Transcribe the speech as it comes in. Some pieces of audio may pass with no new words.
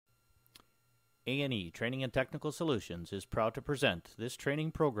A&E Training and Technical Solutions is proud to present this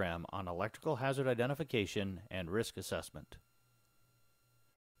training program on electrical hazard identification and risk assessment.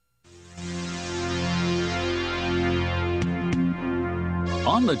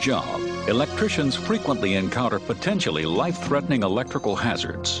 On the job, electricians frequently encounter potentially life-threatening electrical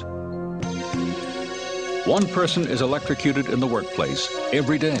hazards. One person is electrocuted in the workplace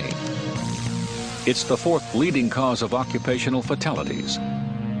every day. It's the fourth leading cause of occupational fatalities.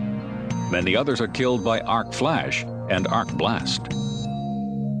 Many others are killed by arc flash and arc blast.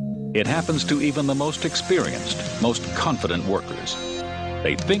 It happens to even the most experienced, most confident workers.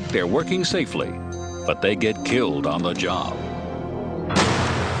 They think they're working safely, but they get killed on the job.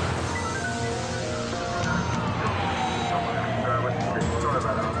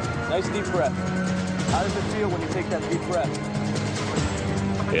 Nice deep breath. How does it feel when you take that deep breath?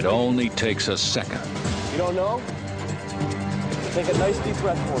 It only takes a second. You don't know? Take a nice deep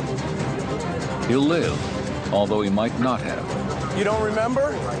breath for me. He'll live, although he might not have. You don't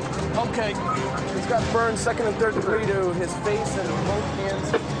remember? Okay. He's got burns second and third degree to his face and both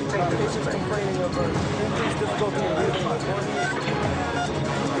hands. Patient's complaining of increased difficulty in breathing.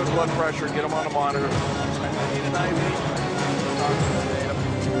 Good blood pressure. Get him on a monitor. I need an IV.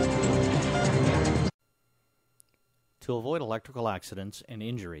 To avoid electrical accidents and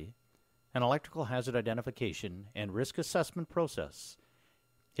injury, an electrical hazard identification and risk assessment process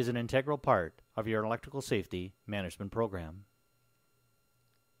is an integral part of your electrical safety management program.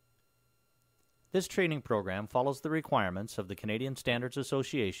 This training program follows the requirements of the Canadian Standards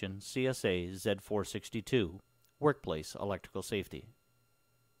Association CSA Z462, Workplace Electrical Safety.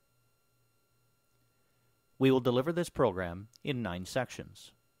 We will deliver this program in 9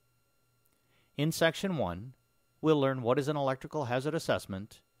 sections. In Section 1, we'll learn what is an electrical hazard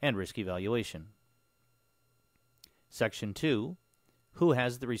assessment and risk evaluation. Section 2, who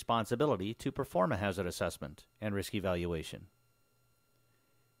has the responsibility to perform a hazard assessment and risk evaluation.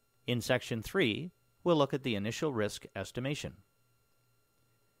 In Section 3, we'll look at the initial risk estimation.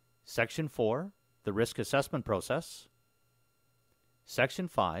 Section 4, the risk assessment process. Section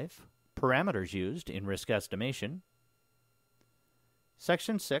 5, parameters used in risk estimation.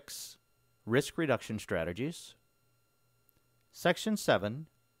 Section 6, risk reduction strategies. Section 7,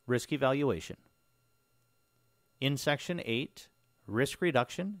 risk evaluation. In Section 8, risk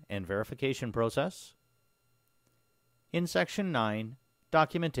reduction and verification process. In Section 9,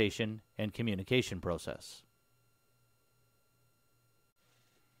 documentation and communication process.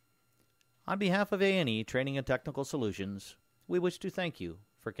 On behalf of A&E Training and Technical Solutions, we wish to thank you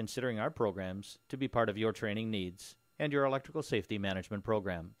for considering our programs to be part of your training needs and your electrical safety management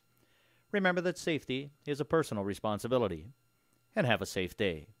program. Remember that safety is a personal responsibility, and have a safe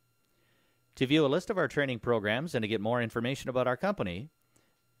day. To view a list of our training programs and to get more information about our company,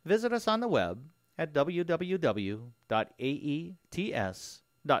 visit us on the web at www.aets.ca.